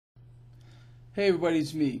Hey everybody,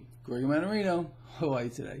 it's me, Gregory Mannarino. How are you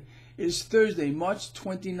today? It is Thursday, March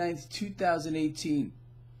 29th, 2018.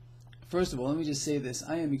 First of all, let me just say this.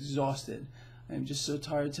 I am exhausted. I am just so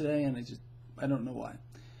tired today, and I don't know why.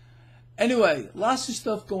 Anyway, lots of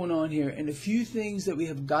stuff going on here, and a few things that we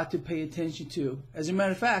have got to pay attention to. As a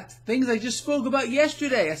matter of fact, things I just spoke about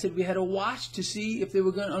yesterday. I said we had to watch to see if they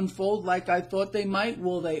were going to unfold like I thought they might.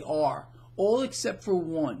 Well, they are. All except for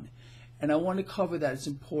one. And I want to cover that. It's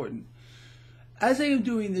important. As I am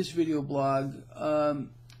doing this video blog,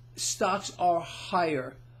 stocks are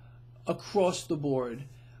higher across the board.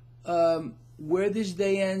 Where this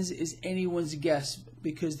day ends is anyone's guess,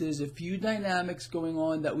 because there's a few dynamics going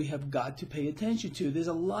on that we have got to pay attention to. There's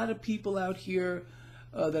a lot of people out here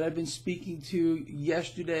that I've been speaking to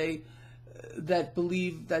yesterday that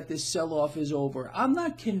believe that this sell-off is over. I'm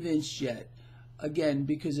not convinced yet, again,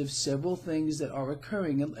 because of several things that are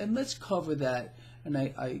occurring. And let's cover that. And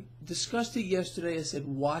I discussed it yesterday. I said,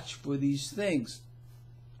 watch for these things.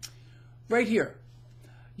 Right here.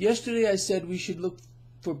 Yesterday I said we should look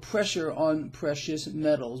for pressure on precious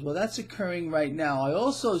metals. Well, that's occurring right now. I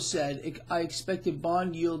also said I expected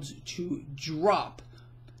bond yields to drop.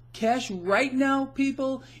 Cash right now,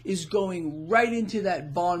 people, is going right into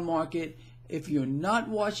that bond market. If you're not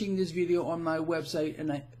watching this video on my website,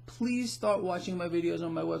 and please start watching my videos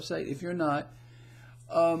on my website if you're not,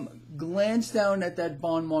 glance down at that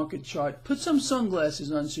bond market chart. Put some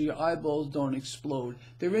sunglasses on so your eyeballs don't explode.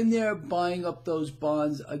 They're in there buying up those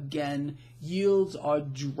bonds again. Yields are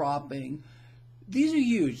dropping. These are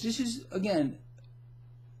huge. This is, again,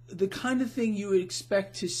 the kind of thing you would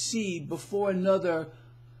expect to see before another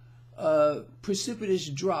precipitous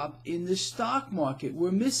drop in the stock market.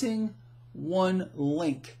 We're missing one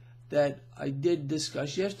link that I did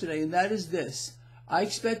discuss yesterday, and that is this. I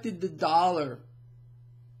expected the dollar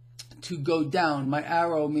to go down. My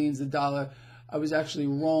arrow means the dollar. I was actually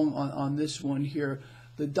wrong on this one here.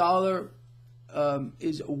 The dollar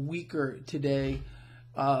is weaker today.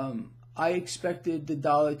 I expected the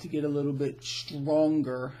dollar to get a little bit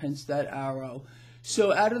stronger, hence that arrow.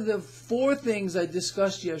 So out of the four things I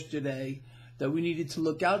discussed yesterday that we needed to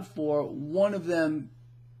look out for, one of them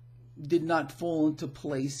did not fall into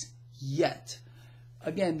place yet.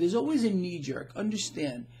 Again, there's always a knee-jerk.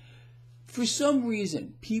 Understand. For some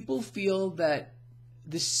reason, people feel that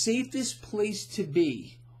the safest place to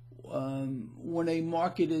be when a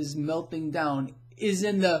market is melting down is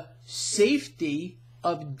in the safety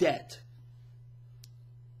of debt.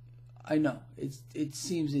 I know, it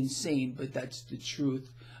seems insane, but that's the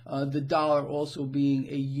truth. The dollar also being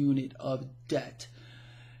a unit of debt.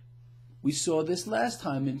 We saw this last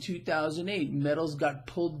time in 2008. Metals got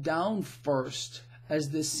pulled down first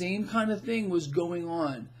as the same kind of thing was going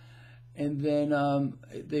on. And then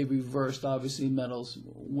they reversed. Obviously, metals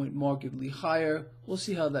went markedly higher. We'll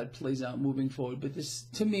see how that plays out moving forward. But this,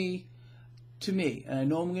 to me, and I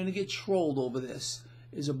know I'm going to get trolled over this,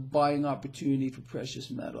 is a buying opportunity for precious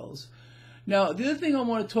metals. Now, the other thing I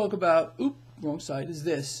want to talk about, wrong side, is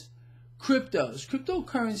this. Cryptos.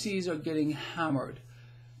 Cryptocurrencies are getting hammered.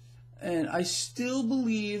 And I still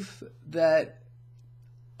believe that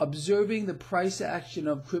observing the price action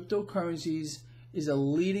of cryptocurrencies is a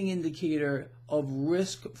leading indicator of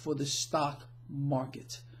risk for the stock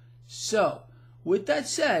market. So, with that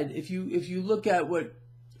said, if you look at what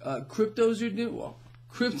cryptos are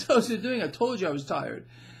doing, I told you I was tired,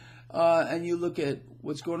 and you look at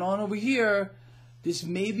what's going on over here, this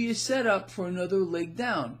may be a setup for another leg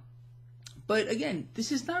down. But again,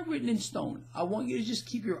 this is not written in stone. I want you to just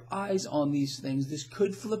keep your eyes on these things. This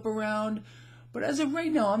could flip around. But as of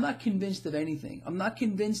right now, I'm not convinced of anything. I'm not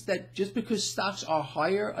convinced that just because stocks are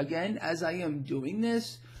higher, again, as I am doing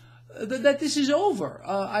this, that this is over.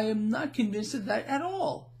 I am not convinced of that at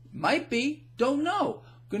all. Might be, don't know.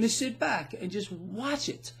 I'm going to sit back and just watch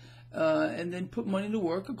it and then put money to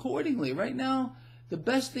work accordingly. Right now, the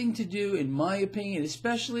best thing to do, in my opinion,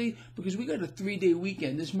 especially because we got a 3-day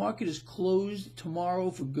weekend. This market is closed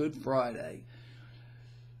tomorrow for Good Friday.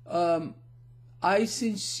 I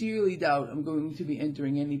sincerely doubt I'm going to be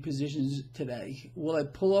entering any positions today. Will I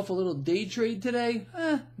pull off a little day trade today?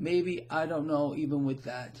 Maybe. I don't know. Even with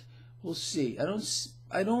that, we'll see. I don't see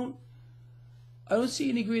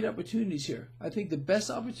any great opportunities here. I think the best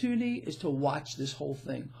opportunity is to watch this whole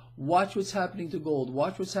thing. Watch what's happening to gold.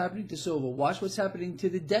 Watch what's happening to silver. Watch what's happening to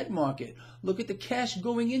the debt market. Look at the cash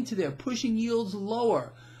going into there, pushing yields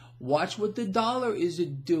lower. Watch what the dollar is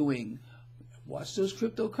doing. Watch those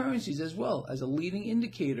cryptocurrencies as well as a leading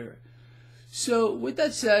indicator. So with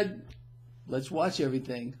that said, let's watch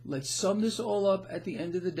everything. Let's sum this all up at the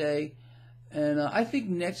end of the day. And I think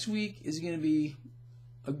next week is going to be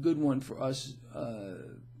a good one for us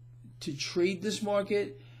to trade this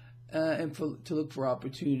market and to look for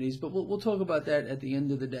opportunities. But we'll talk about that at the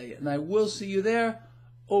end of the day. And I will see you there.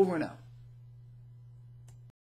 Over and out.